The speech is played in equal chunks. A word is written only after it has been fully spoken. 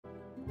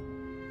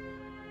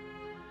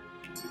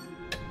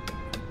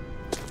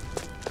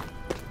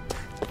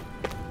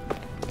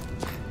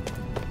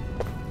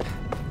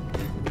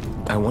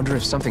I wonder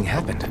if something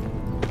happened.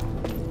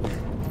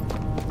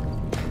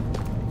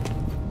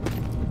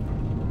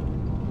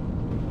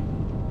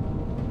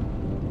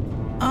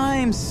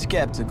 I'm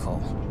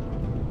skeptical.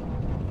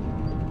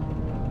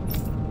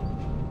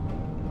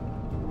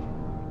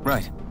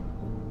 Right.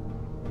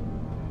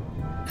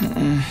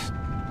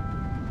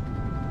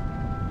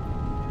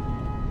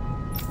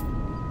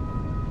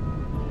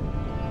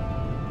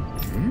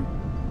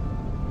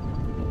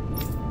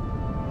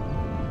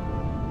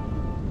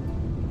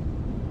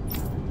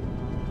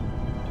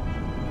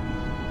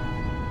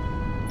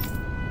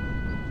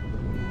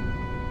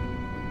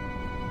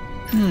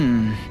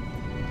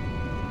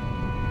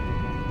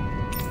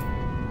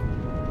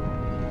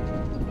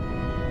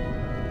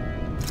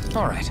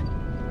 All right.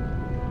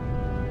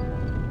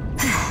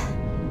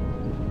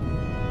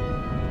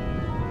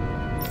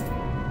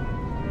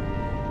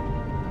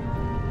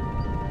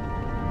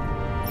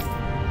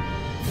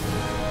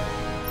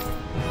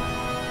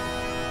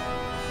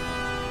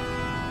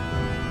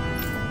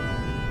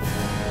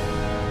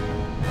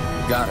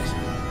 Got it.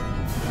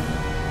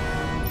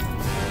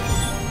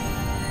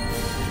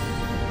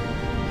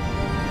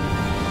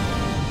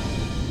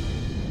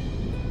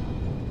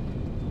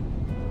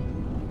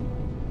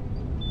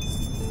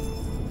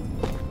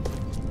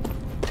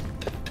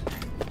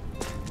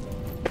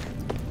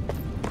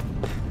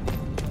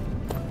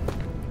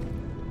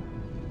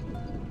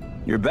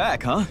 You're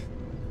back, huh?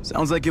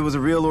 Sounds like it was a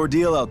real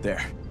ordeal out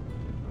there.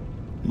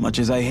 Much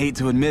as I hate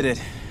to admit it,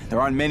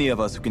 there aren't many of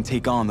us who can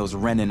take on those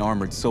Renin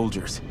armored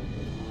soldiers.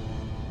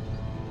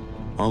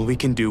 All we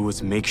can do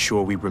is make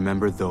sure we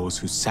remember those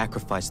who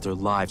sacrificed their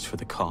lives for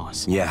the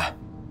cause. Yeah,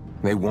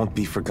 they won't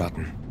be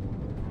forgotten.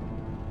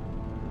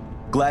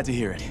 Glad to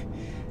hear it.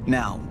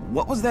 Now,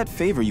 what was that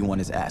favor you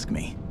wanted to ask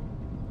me?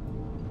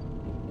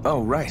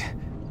 Oh, right.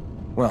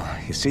 Well,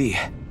 you see...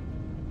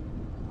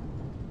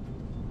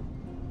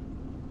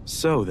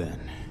 So then,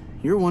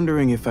 you're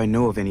wondering if I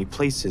know of any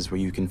places where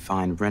you can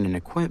find Renin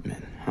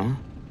equipment, huh?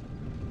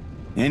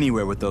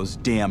 Anywhere with those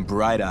damn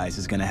bright eyes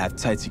is gonna have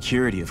tight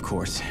security, of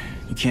course.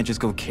 You can't just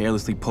go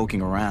carelessly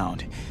poking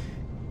around.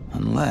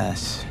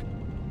 Unless...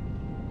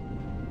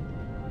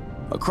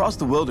 Across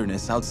the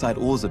wilderness outside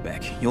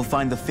Ulzebek, you'll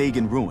find the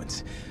Fagan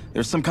ruins.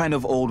 There's some kind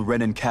of old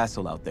Renin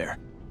castle out there.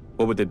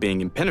 What with it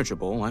being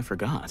impenetrable, I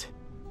forgot.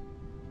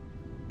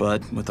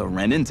 But with a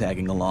Renin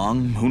tagging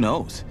along, who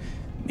knows?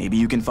 Maybe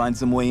you can find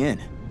some way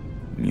in.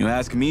 You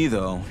ask me,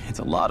 though, it's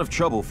a lot of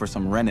trouble for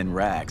some Renin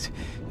rags.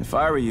 If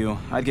I were you,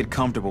 I'd get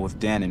comfortable with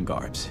Danin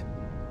garbs.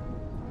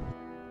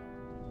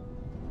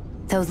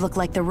 Those look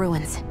like the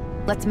ruins.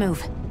 Let's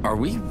move. Are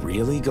we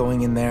really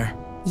going in there?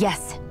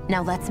 Yes.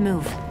 Now let's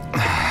move.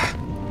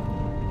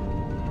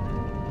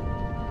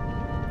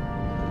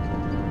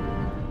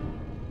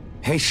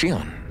 Hey,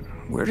 Shion,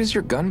 where does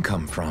your gun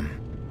come from?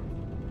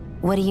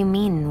 What do you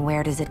mean,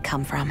 where does it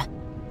come from?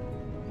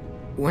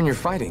 When you're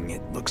fighting,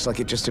 it looks like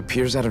it just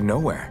appears out of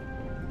nowhere.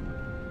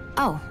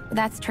 Oh,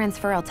 that's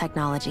transferal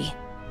technology.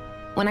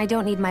 When I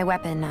don't need my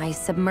weapon, I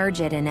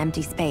submerge it in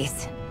empty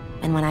space.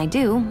 And when I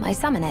do, I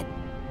summon it.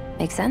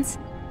 Make sense?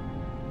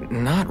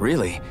 Not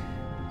really,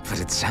 but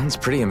it sounds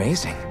pretty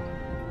amazing.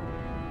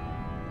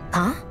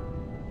 Huh?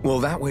 Well,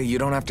 that way you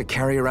don't have to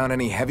carry around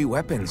any heavy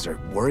weapons or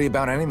worry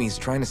about enemies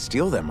trying to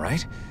steal them,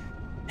 right?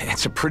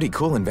 It's a pretty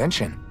cool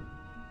invention.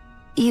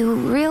 You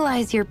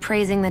realize you're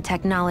praising the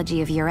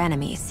technology of your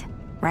enemies,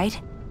 right?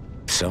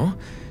 So?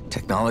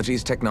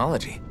 Technology's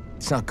technology.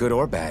 It's not good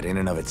or bad in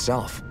and of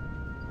itself.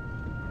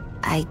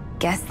 I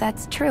guess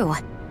that's true.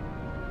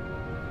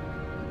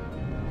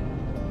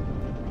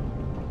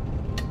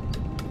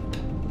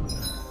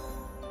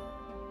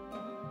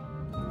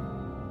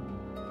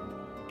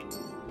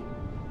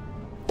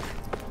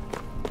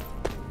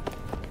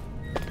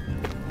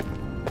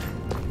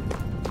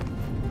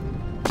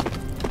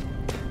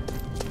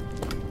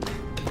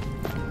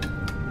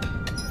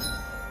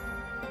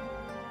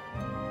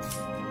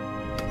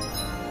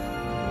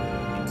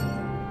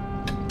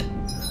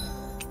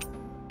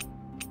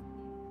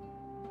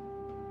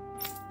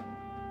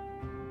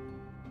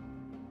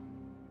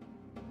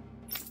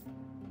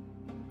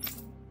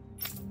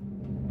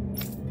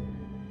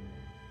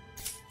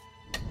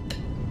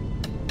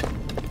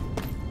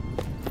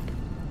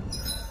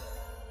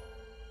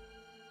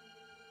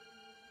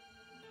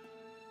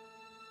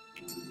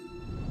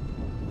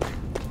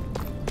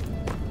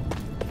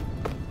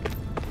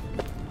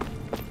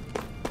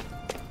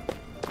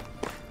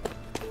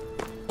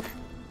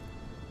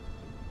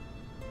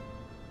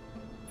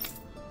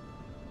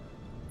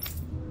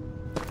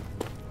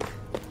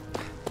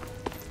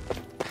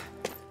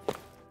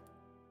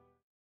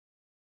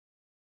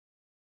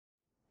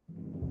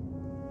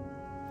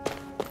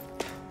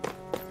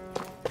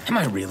 Am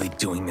I really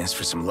doing this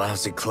for some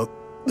lousy cloak?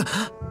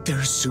 There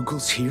are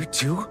Sugals here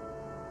too?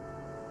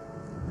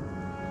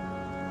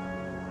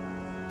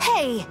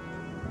 Hey!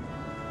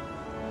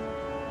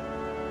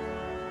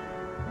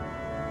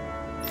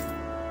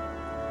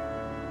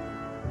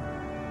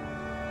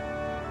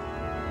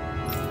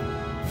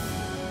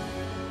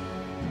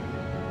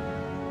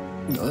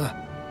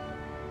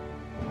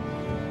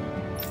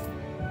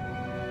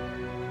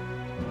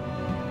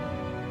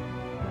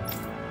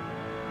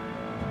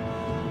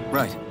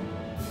 Right.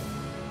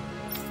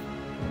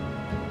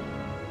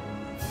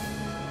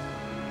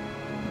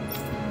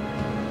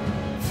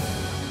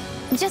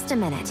 Just a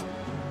minute.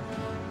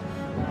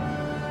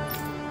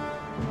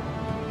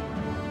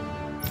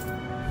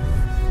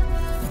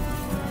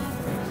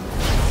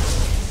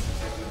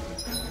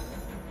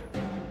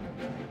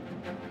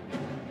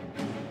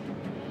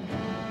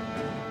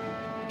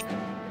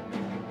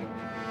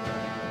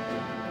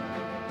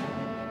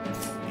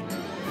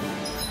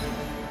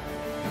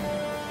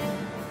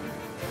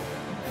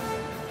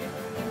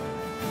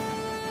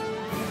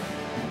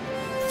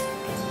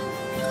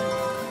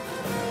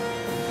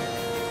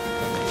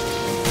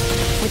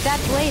 With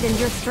that blade and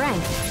your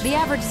strength, the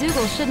average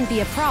Zoogle shouldn't be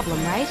a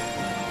problem, right?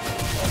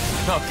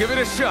 I'll give it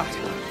a shot.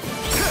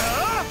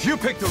 You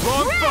picked the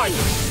wrong fight.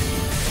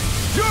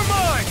 You're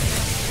mine.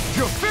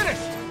 You're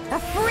finished. A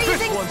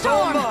freezing This one's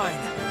storm! all mine.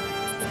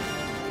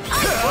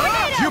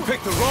 Tornado! You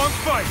picked the wrong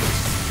fight.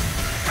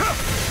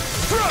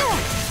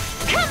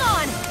 Come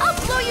on!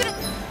 I'll blow you to...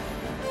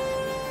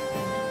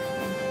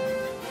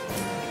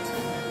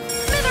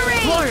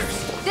 Smithereens! Flyers!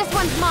 This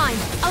one's mine.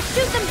 I'll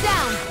shoot them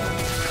down.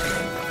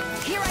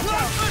 Here I go.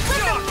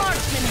 Let the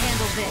marksman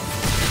handle this.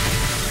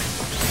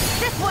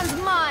 This one's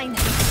mine.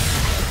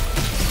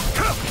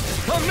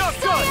 I'm not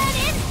done. Cyan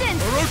instant!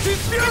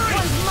 Orochi's fury! This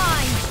one's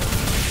mine.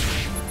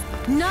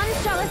 None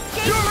shall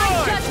escape You're my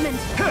mine! judgment.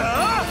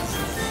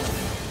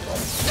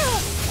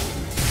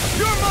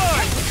 You're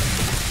mine!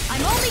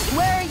 I'm only...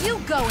 Where are you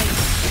going?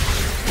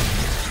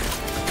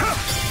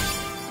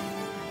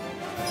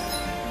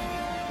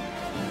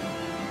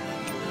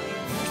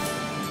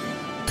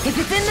 If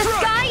it's in the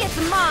sky, it's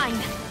mine.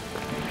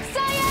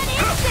 Cyan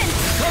instant!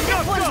 I'm This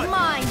not one's done.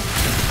 mine.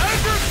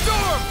 Azure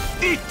storm!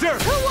 Eat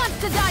dirt! Who wants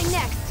to die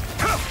next?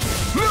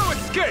 No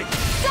escape!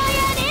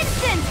 Cyan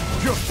instant!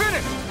 You're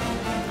finished!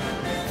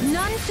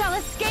 None shall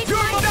escape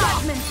You're my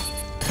not. judgment.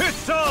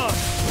 It's on!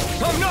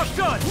 I'm not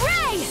done!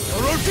 Ray!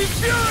 Orochi's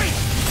fury!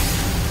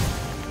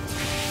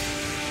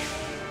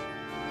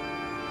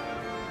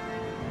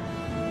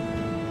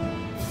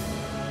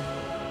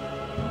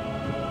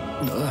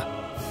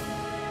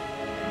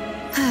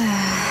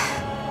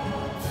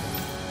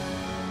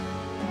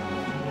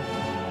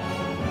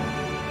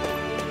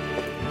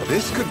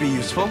 This could be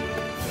useful.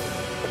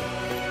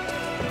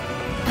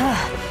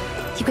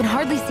 You can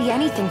hardly see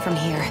anything from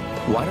here.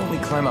 Why don't we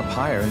climb up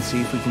higher and see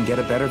if we can get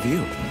a better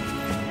view?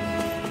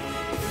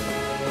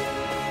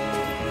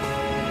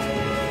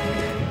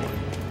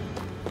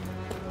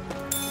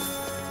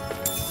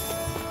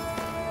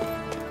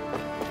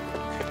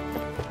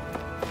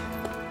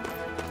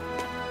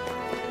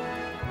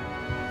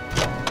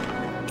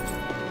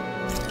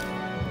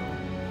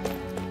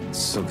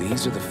 So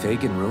these are the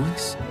Fagin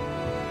ruins?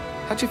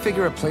 How'd you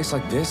figure a place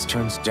like this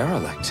turns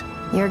derelict?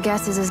 Your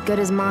guess is as good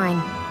as mine.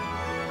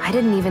 I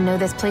didn't even know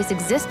this place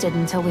existed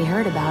until we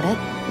heard about it.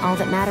 All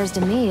that matters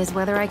to me is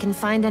whether I can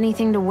find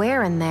anything to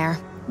wear in there.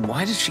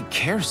 Why does she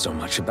care so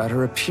much about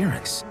her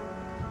appearance?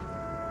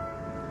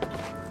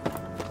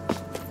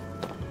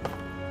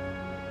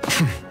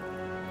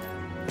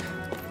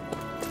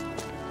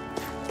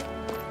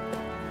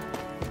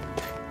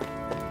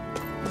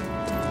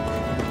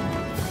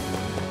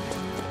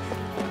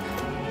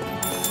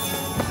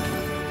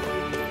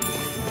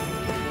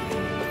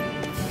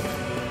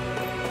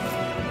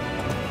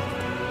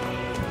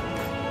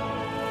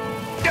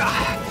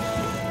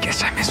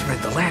 Guess I misread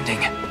the landing.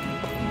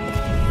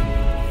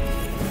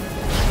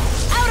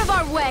 Out of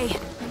our way!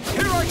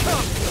 Here I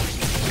come!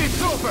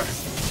 It's over!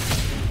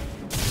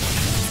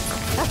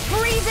 A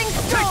freezing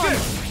Take storm!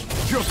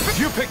 this!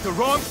 You picked the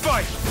wrong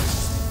fight!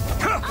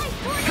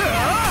 Ice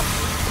tornado!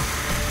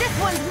 This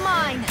one's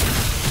mine!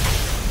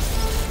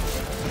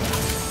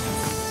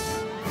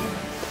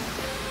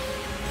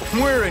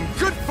 We're in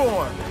good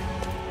form!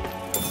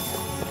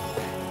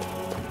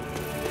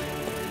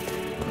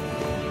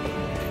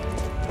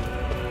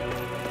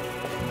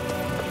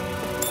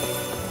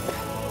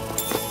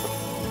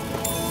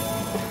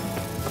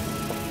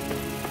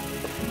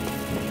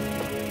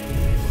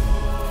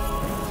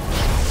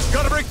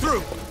 Gotta break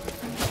through!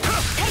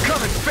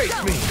 Come and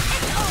face me!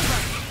 It's over!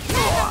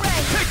 Mega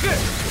ray! Take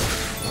this!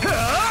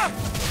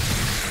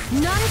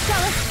 None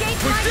shall escape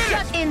We my did it!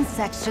 judgment!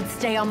 Insects should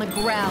stay on the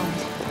ground.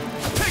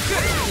 Take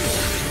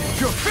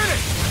this! You're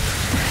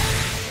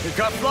finished! You've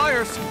got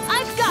flyers!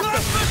 I've got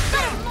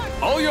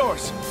this! All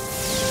yours!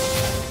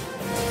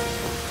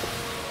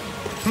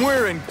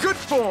 We're in good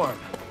form!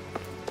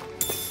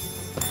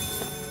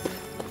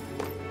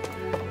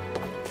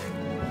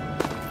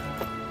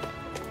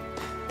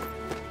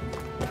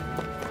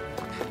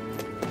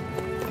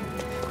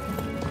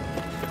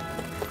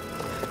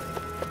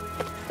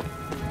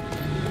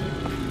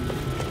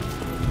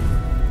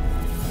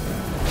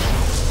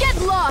 Get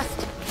lost!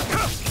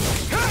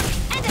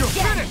 And You're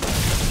again!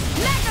 finished!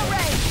 Mega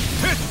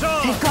ray! It's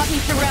on! They've got me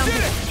surrounded.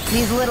 Did it!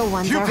 These little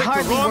ones You are picked the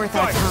hardly wrong worth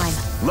our fight.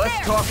 time. Less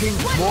There! talking,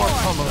 One more more.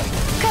 pummeling.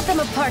 Cut them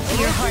apart to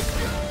your heart.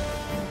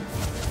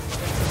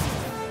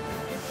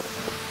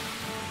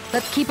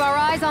 Let's keep our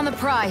eyes on the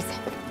prize.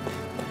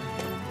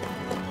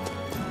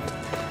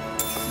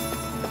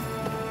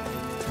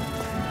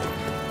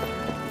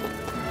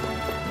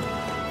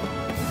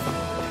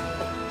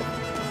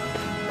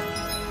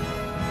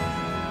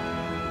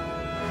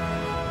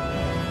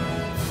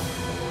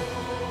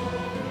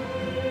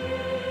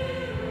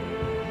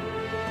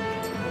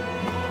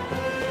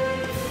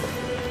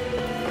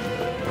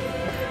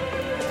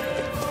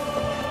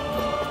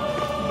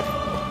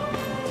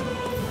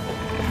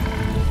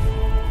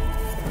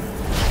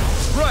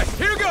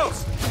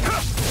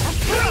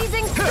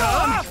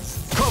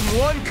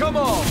 one, come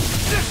all!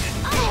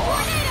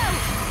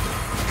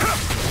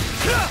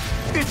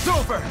 It's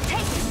over!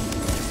 Take it!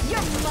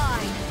 You're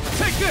mine!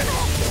 Take this!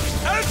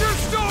 Azure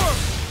Storm!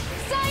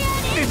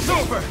 Cyan It's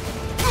over!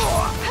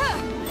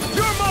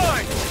 You're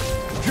mine!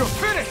 You're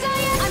finished!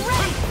 Cyan, I'm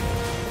ready!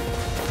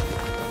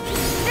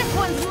 This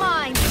one's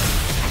mine!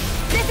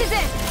 This is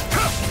it!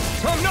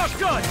 I'm not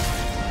done!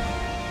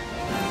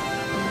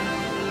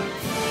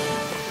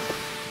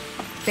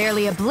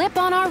 Barely a blip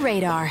on our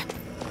radar.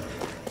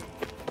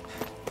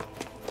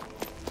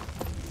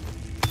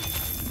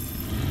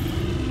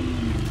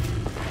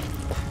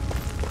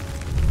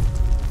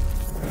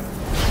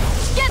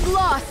 Get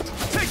lost!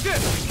 Take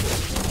this!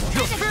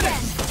 You're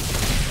finished!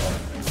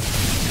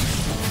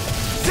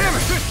 Damn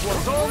it! This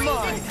one's all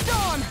mine! Freezing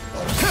storm!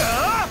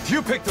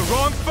 You picked the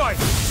wrong fight!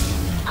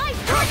 Ice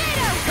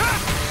tornado!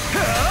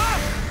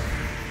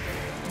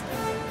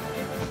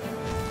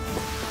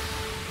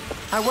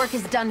 Our work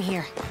is done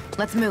here.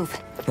 Let's move.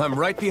 I'm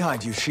right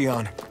behind you,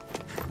 Shion.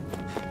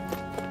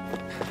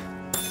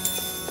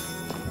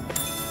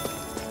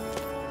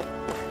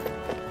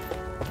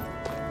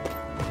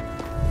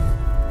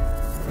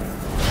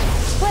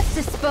 Let's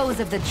dispose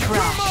of the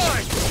trash.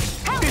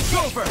 You're mine! It's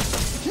over!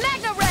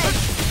 Magna Ray!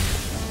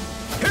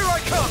 Here I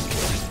come!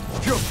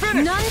 You're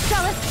finished! None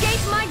shall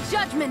escape my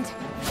judgment!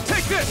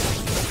 Take this!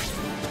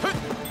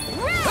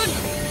 Ray!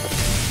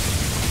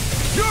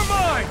 You're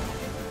mine!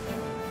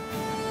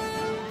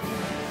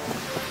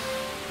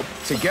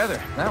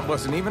 Together, that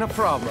wasn't even a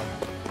problem.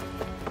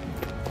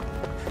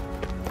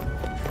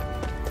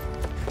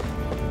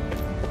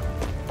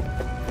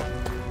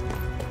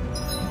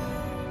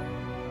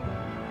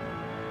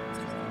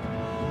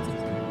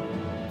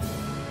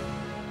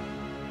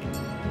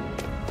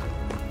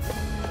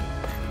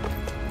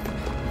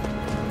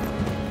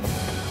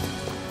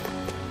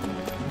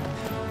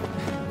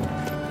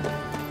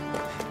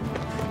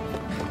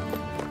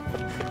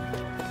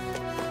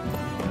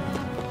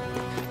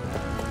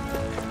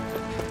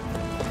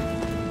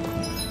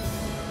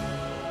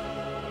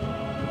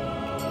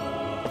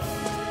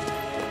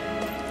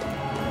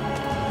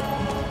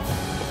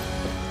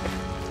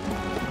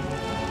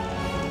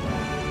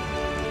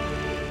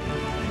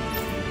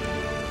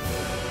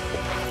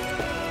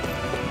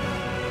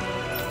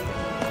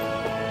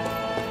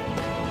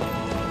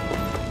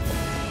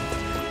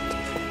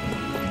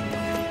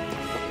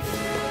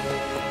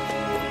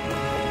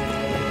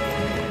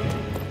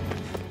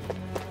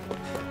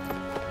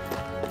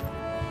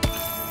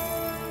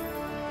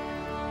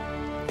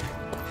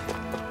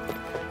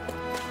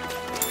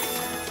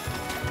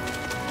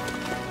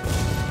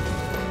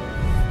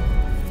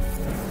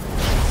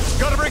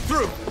 Gotta break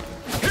through!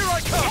 Here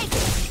I come! Take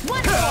it!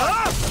 One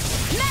more!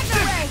 Magna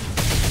Ray!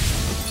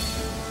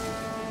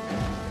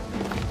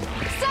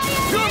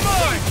 Cyan You're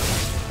mine!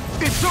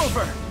 It's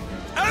over!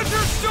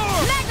 Azure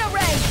Storm! Magna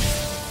Ray!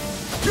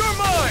 You're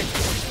mine!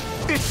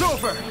 It's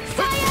over!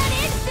 Cyan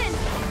Instant!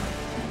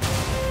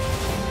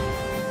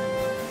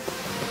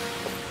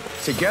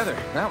 Together,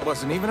 that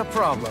wasn't even a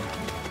problem.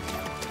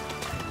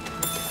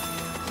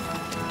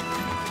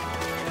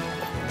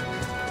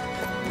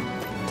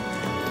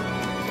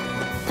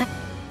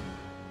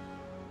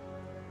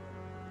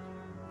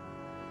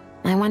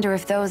 I wonder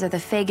if those are the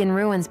Fagin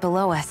ruins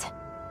below us.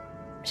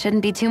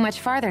 Shouldn't be too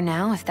much farther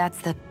now, if that's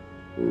the...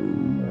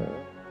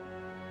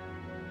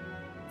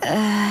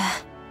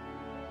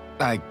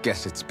 I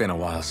guess it's been a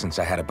while since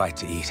I had a bite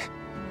to eat.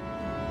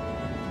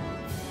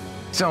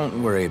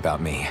 Don't worry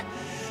about me.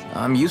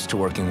 I'm used to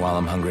working while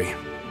I'm hungry.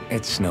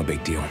 It's no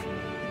big deal.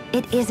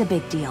 It is a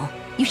big deal.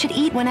 You should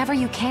eat whenever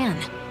you can.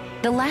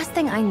 The last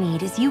thing I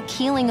need is you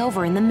keeling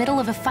over in the middle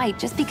of a fight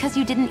just because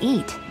you didn't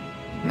eat.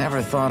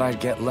 Never thought I'd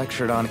get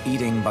lectured on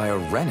eating by a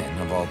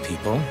Renin, of all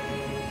people.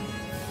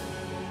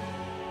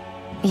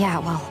 Yeah,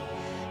 well,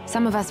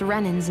 some of us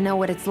Renins know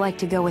what it's like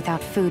to go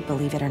without food,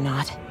 believe it or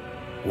not.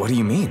 What do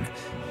you mean?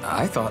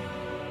 I thought...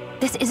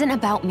 This isn't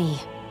about me.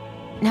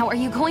 Now, are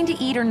you going to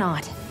eat or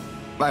not?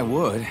 I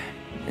would,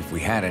 if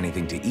we had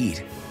anything to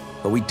eat.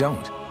 But we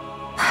don't.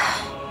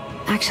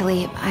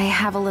 Actually, I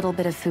have a little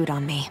bit of food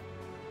on me.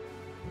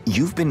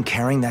 You've been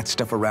carrying that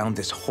stuff around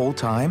this whole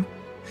time?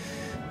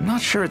 Not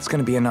sure it's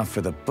gonna be enough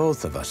for the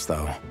both of us,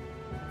 though.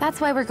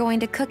 That's why we're going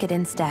to cook it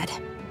instead.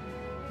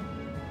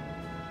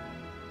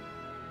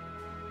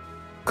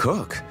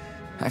 Cook?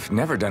 I've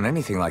never done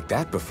anything like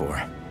that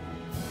before.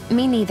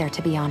 Me neither,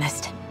 to be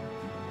honest.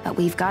 But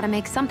we've got to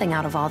make something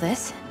out of all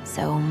this,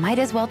 so might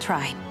as well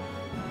try.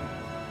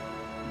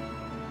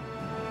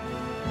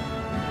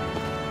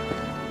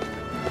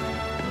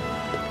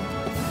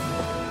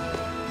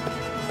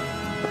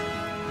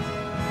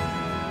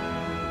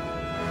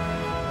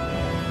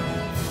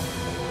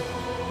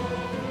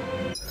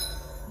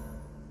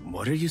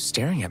 What are you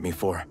staring at me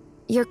for?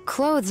 Your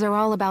clothes are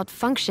all about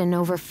function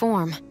over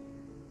form.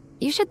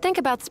 You should think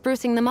about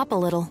sprucing them up a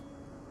little.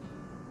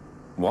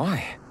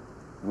 Why?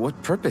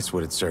 What purpose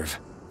would it serve?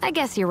 I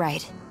guess you're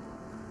right.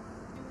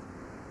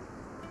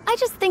 I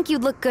just think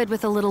you'd look good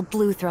with a little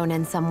blue thrown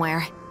in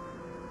somewhere.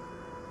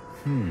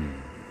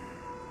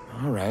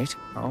 All right,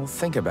 I'll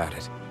think about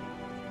it.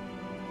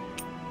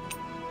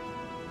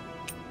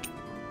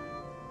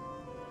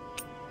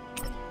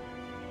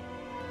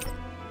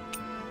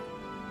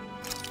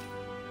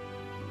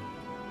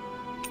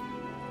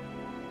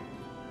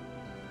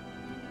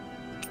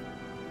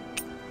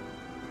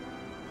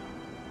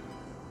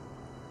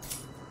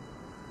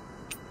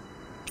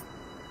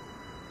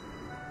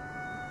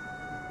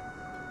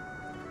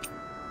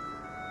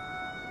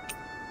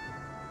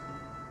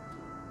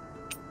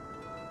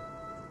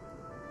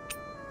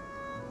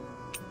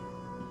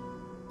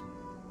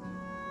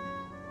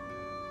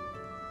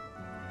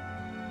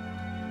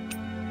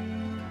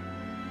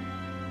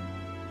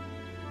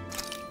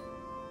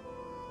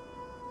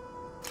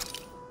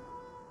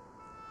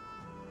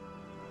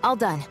 All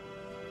done.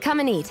 Come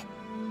and eat.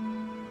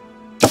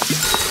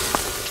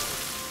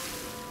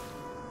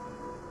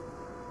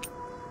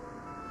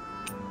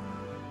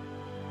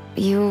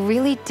 You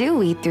really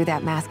do eat through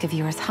that mask of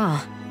yours,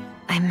 huh?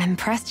 I'm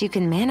impressed you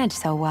can manage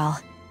so well.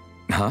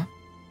 Huh?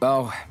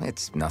 Oh,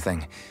 it's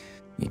nothing.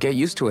 You get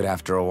used to it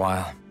after a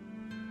while.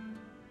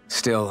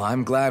 Still,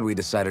 I'm glad we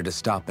decided to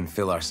stop and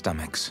fill our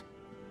stomachs.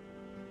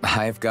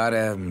 I've got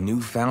a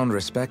newfound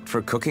respect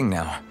for cooking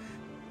now.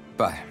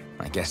 But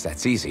I guess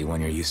that's easy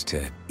when you're used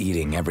to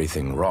eating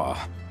everything raw.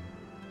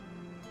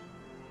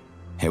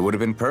 It would have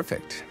been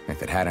perfect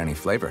if it had any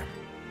flavor.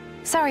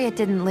 Sorry it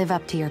didn't live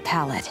up to your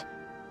palate.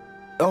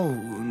 Oh,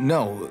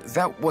 no,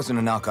 that wasn't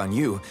a knock on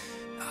you.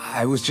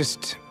 I was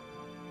just...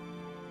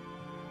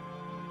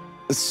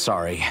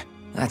 Sorry.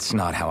 That's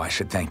not how I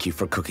should thank you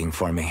for cooking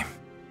for me.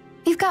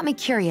 You've got me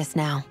curious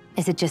now.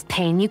 Is it just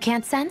pain you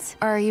can't sense,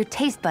 or are your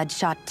taste buds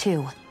shot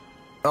too?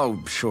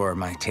 Oh, sure,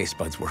 my taste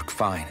buds work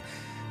fine.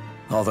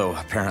 Although,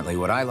 apparently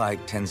what I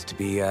like tends to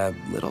be a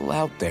little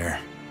out there.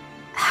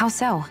 How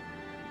so?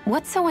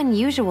 What's so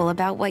unusual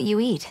about what you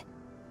eat?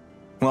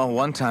 Well,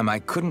 one time I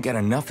couldn't get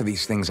enough of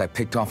these things I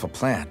picked off a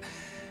plant,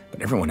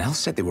 but everyone else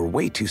said they were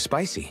way too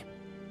spicy.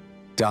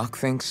 Doc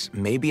thinks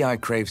maybe I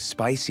crave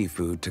spicy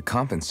food to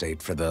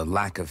compensate for the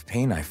lack of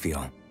pain I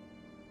feel.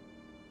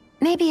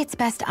 Maybe it's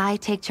best I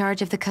take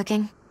charge of the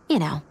cooking. You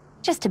know,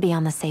 just to be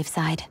on the safe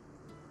side.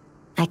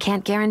 I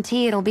can't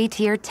guarantee it'll be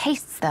to your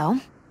tastes, though.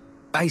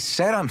 I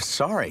said I'm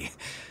sorry.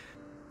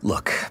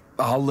 Look,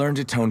 I'll learn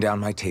to tone down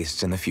my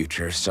tastes in the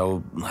future,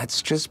 so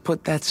let's just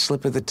put that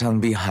slip of the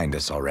tongue behind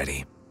us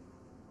already.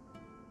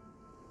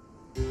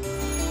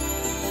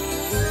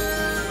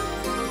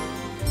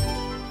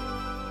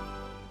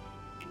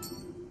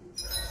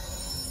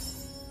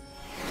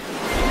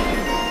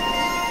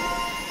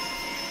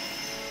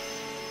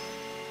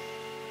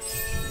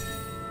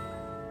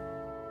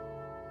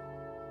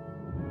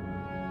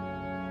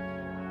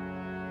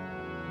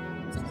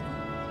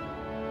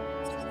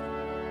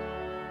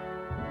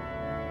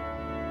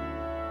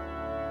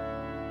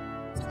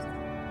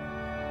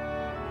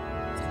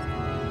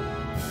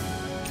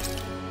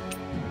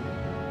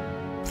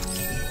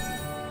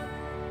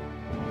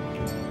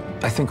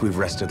 I think we've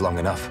rested long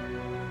enough.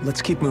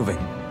 Let's keep moving.